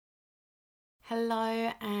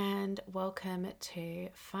Hello and welcome to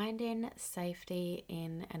Finding Safety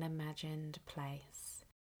in an Imagined Place.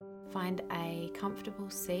 Find a comfortable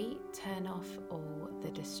seat, turn off all the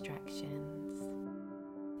distractions.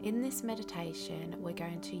 In this meditation, we're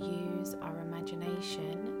going to use our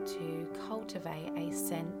imagination to cultivate a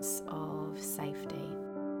sense of safety,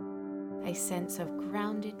 a sense of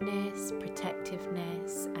groundedness,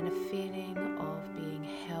 protectiveness, and a feeling of being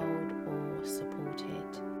held or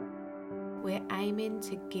supported. We're aiming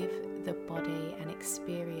to give the body an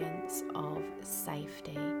experience of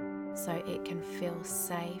safety so it can feel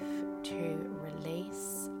safe to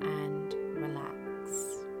release and relax.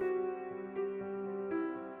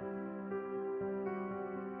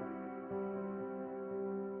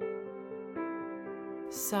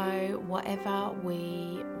 So whatever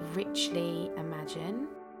we richly imagine,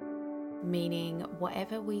 meaning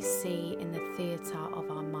whatever we see in the theatre of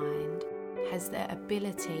our mind, has the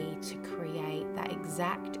ability to create that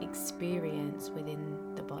exact experience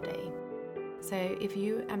within the body. So if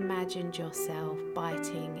you imagined yourself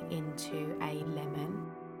biting into a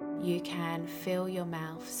lemon, you can feel your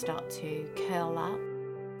mouth start to curl up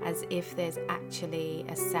as if there's actually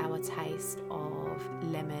a sour taste of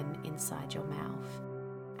lemon inside your mouth.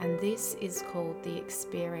 And this is called the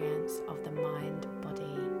experience of the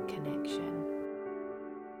mind-body connection.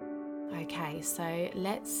 Okay, so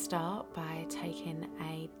let's start by taking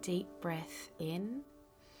a deep breath in,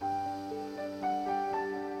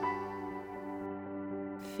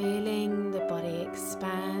 feeling the body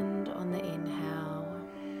expand on the inhale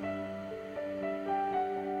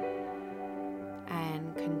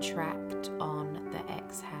and contract on the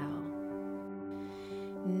exhale.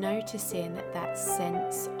 Noticing that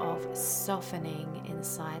sense of softening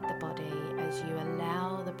inside the body as you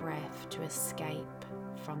allow the breath to escape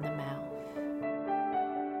from the mouth.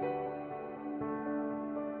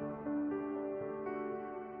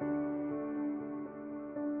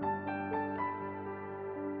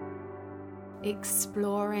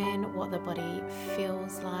 Exploring what the body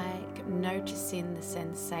feels like, noticing the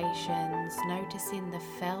sensations, noticing the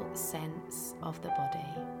felt sense of the body.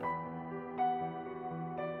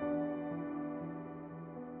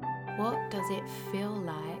 What does it feel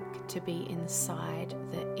like to be inside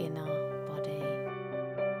the inner body?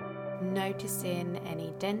 Noticing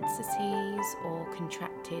any densities or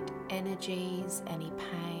contracted energies, any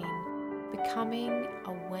pain, becoming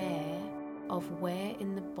aware of where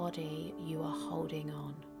in the body you are holding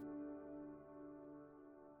on.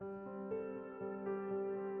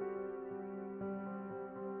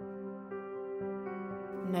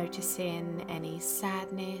 Noticing any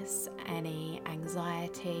sadness, any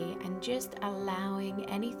anxiety, and just allowing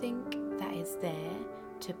anything that is there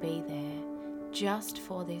to be there just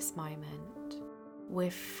for this moment.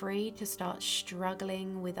 We're free to start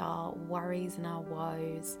struggling with our worries and our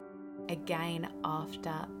woes again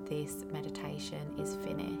after this meditation is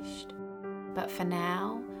finished. But for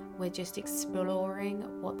now, we're just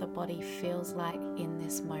exploring what the body feels like in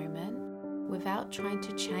this moment without trying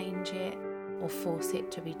to change it or force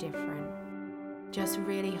it to be different. Just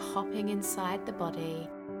really hopping inside the body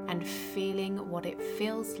and feeling what it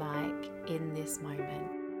feels like in this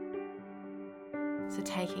moment. So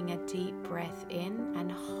taking a deep breath in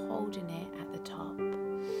and holding it at the top.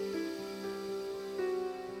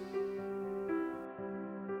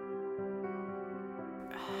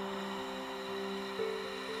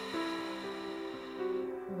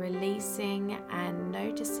 Releasing and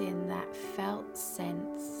noticing that felt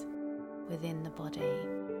sense within the body.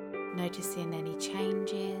 Noticing any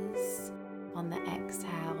changes on the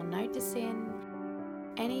exhale. Noticing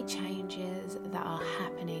any changes that are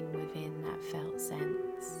happening within that felt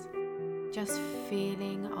sense. Just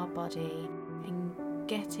feeling our body and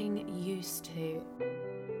getting used to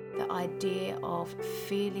the idea of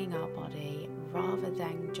feeling our body rather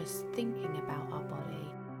than just thinking about our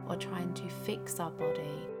body or trying to fix our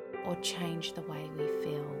body or change the way we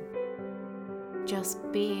feel. Just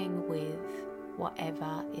being with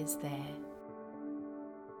whatever is there.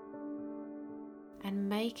 And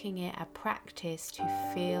making it a practice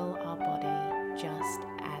to feel our body just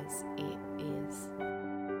as it is.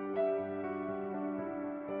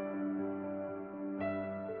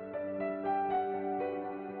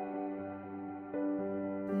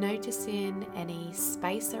 Noticing any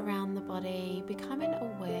space around the body, becoming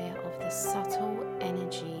aware of the subtle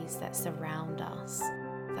energies that surround us,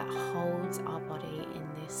 that holds our body in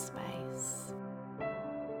this space.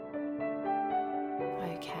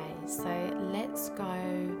 Okay, so let's go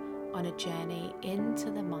on a journey into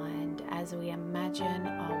the mind as we imagine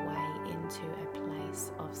our way into a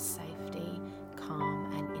place of safety,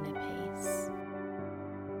 calm, and inner peace.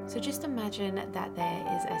 So just imagine that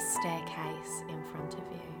there is a staircase in front of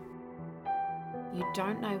you. You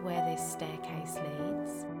don't know where this staircase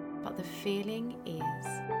leads, but the feeling is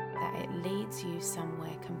that it leads you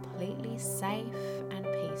somewhere completely safe and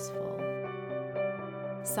peaceful.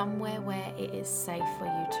 Somewhere where it is safe for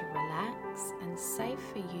you to relax and safe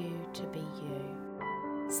for you to be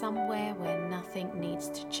you. Somewhere where nothing needs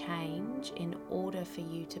to change in order for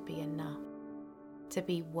you to be enough, to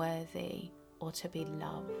be worthy, or to be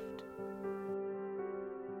loved.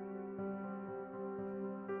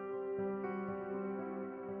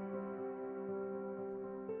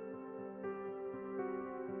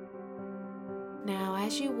 Now,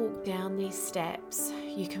 as you walk down these steps,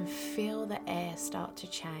 you can feel the air start to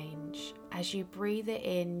change. As you breathe it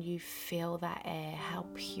in, you feel that air, how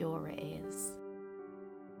pure it is.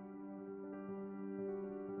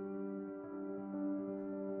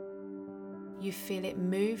 You feel it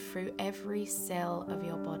move through every cell of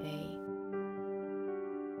your body.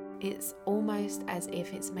 It's almost as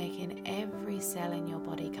if it's making every cell in your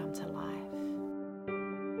body come to life.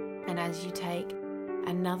 And as you take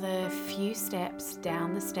another few steps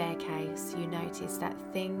down the staircase, you notice that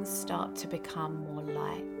things start to become more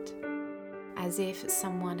light, as if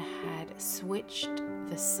someone had switched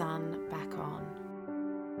the sun back on.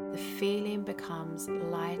 The feeling becomes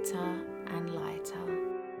lighter and lighter.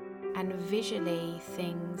 And visually,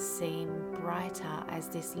 things seem brighter as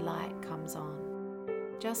this light comes on.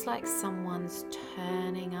 Just like someone's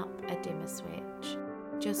turning up a dimmer switch.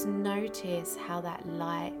 Just notice how that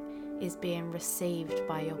light is being received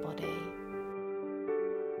by your body.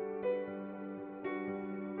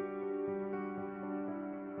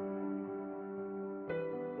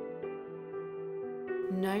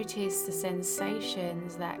 Notice the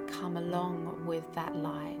sensations that come along with that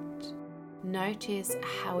light. Notice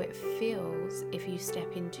how it feels if you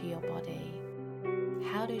step into your body.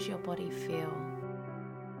 How does your body feel?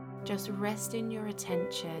 Just resting your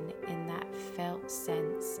attention in that felt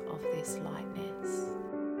sense of this lightness.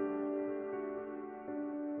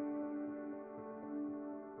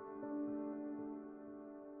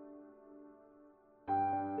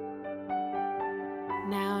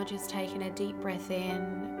 Now just taking a deep breath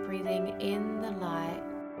in, breathing in the light.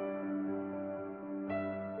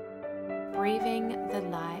 Breathing the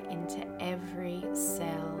light into every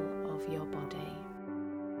cell of your body.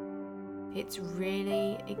 It's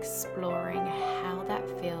really exploring how that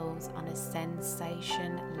feels on a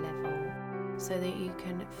sensation level so that you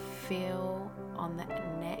can feel on the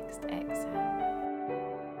next exhale.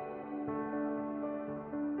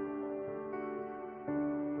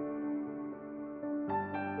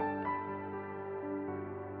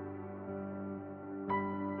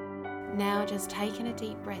 Now just taking a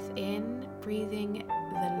deep breath in, breathing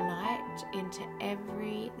the light into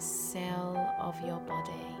every cell of your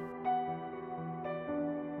body.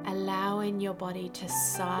 Allowing your body to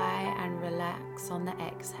sigh and relax on the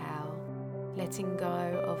exhale, letting go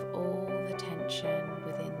of all the tension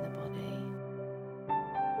within the body.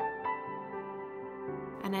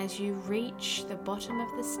 And as you reach the bottom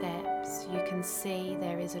of the steps, you can see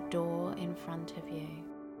there is a door in front of you.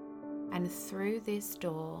 And through this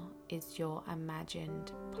door is your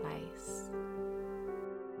imagined place.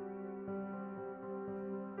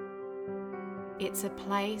 It's a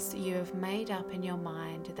place you have made up in your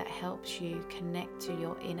mind that helps you connect to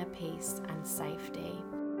your inner peace and safety.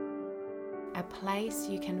 A place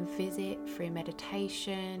you can visit through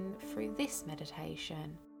meditation, through this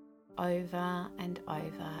meditation, over and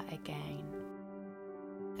over again.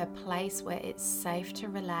 A place where it's safe to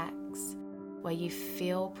relax, where you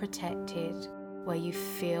feel protected, where you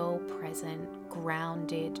feel present,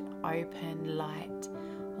 grounded, open, light,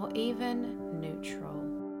 or even neutral.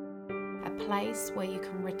 A place where you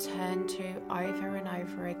can return to over and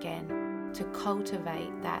over again to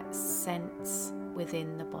cultivate that sense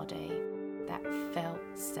within the body, that felt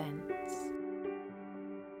sense.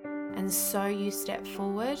 And so you step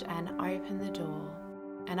forward and open the door.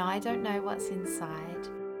 And I don't know what's inside,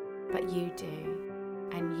 but you do.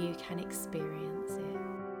 And you can experience it.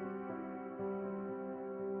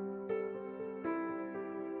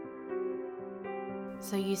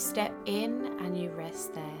 So you step in and you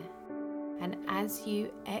rest there. And as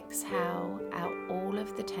you exhale out all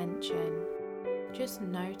of the tension, just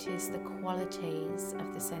notice the qualities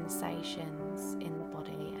of the sensations in the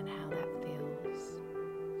body and how that feels.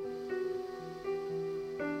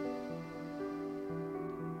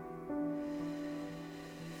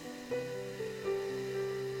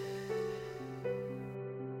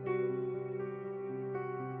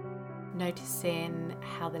 Noticing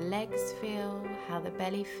how the legs feel, how the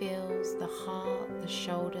belly feels, the heart, the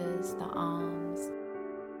shoulders, the arms.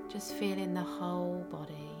 just feeling the whole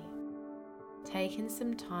body. Taking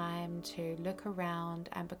some time to look around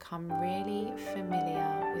and become really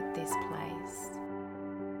familiar with this place.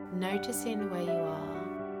 Noticing where you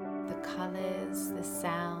are, the colours, the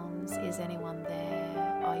sounds, is anyone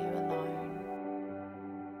there? Are you alone?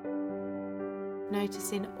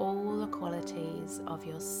 Noticing all the qualities of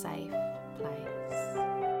your safe place.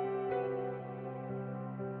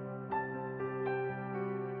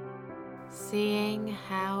 Seeing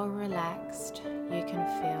how relaxed you can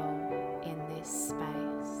feel in this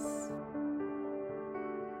space.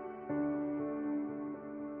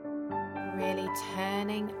 Really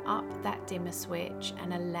turning up that dimmer switch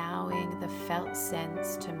and allowing the felt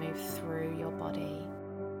sense to move through your body.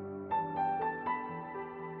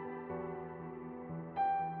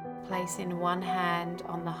 Placing one hand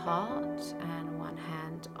on the heart and one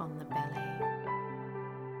hand on the belly.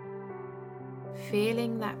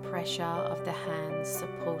 Feeling that pressure of the hands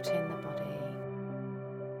supporting the body,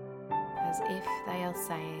 as if they are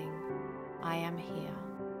saying, I am here.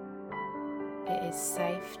 It is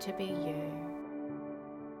safe to be you.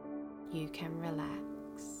 You can relax.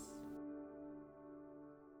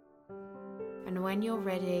 And when you're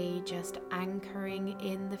ready, just anchoring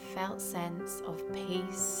in the felt sense of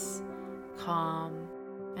peace, calm,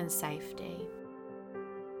 and safety.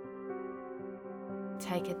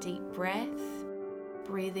 Take a deep breath.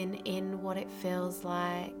 Breathing in what it feels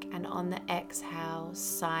like, and on the exhale,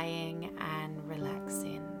 sighing and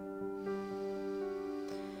relaxing.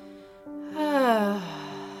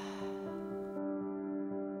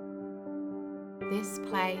 This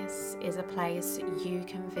place is a place you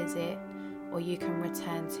can visit or you can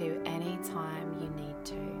return to anytime you need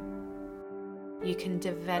to. You can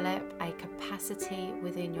develop a capacity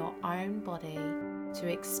within your own body to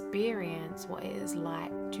experience what it is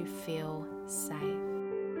like to feel safe.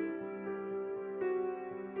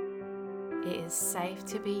 It is safe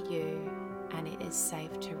to be you, and it is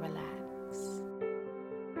safe to relax.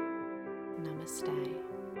 Namaste.